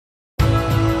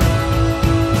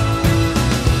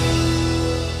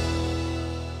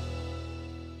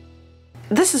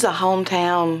This is a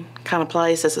hometown kind of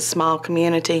place. It's a small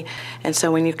community, and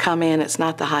so when you come in, it's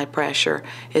not the high pressure.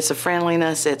 It's a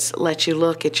friendliness. It's let you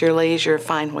look at your leisure,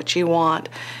 find what you want,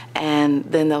 and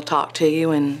then they'll talk to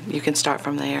you, and you can start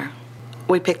from there.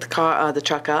 We picked the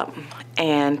truck up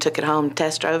and took it home,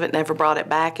 test drove it, never brought it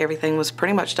back. Everything was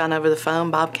pretty much done over the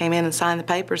phone. Bob came in and signed the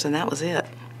papers, and that was it.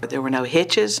 There were no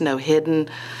hitches, no hidden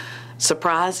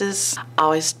surprises.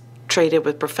 Always treated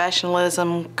with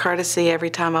professionalism, courtesy every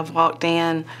time I've walked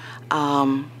in.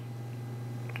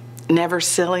 Never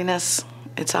silliness.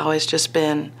 It's always just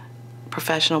been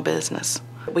professional business.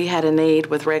 We had a need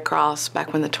with Red Cross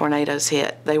back when the tornadoes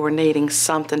hit. They were needing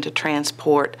something to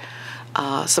transport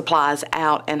supplies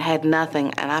out and had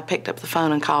nothing, and I picked up the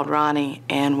phone and called Ronnie,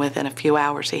 and within a few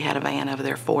hours he had a van over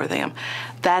there for them.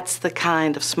 That's the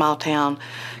kind of small town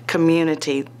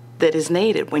community that is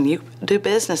needed. When you do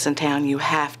business in town, you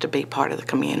have to be part of the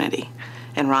community,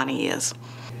 and Ronnie is.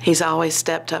 He's always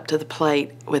stepped up to the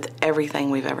plate with everything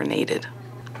we've ever needed.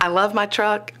 I love my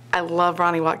truck. I love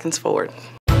Ronnie Watkins Ford.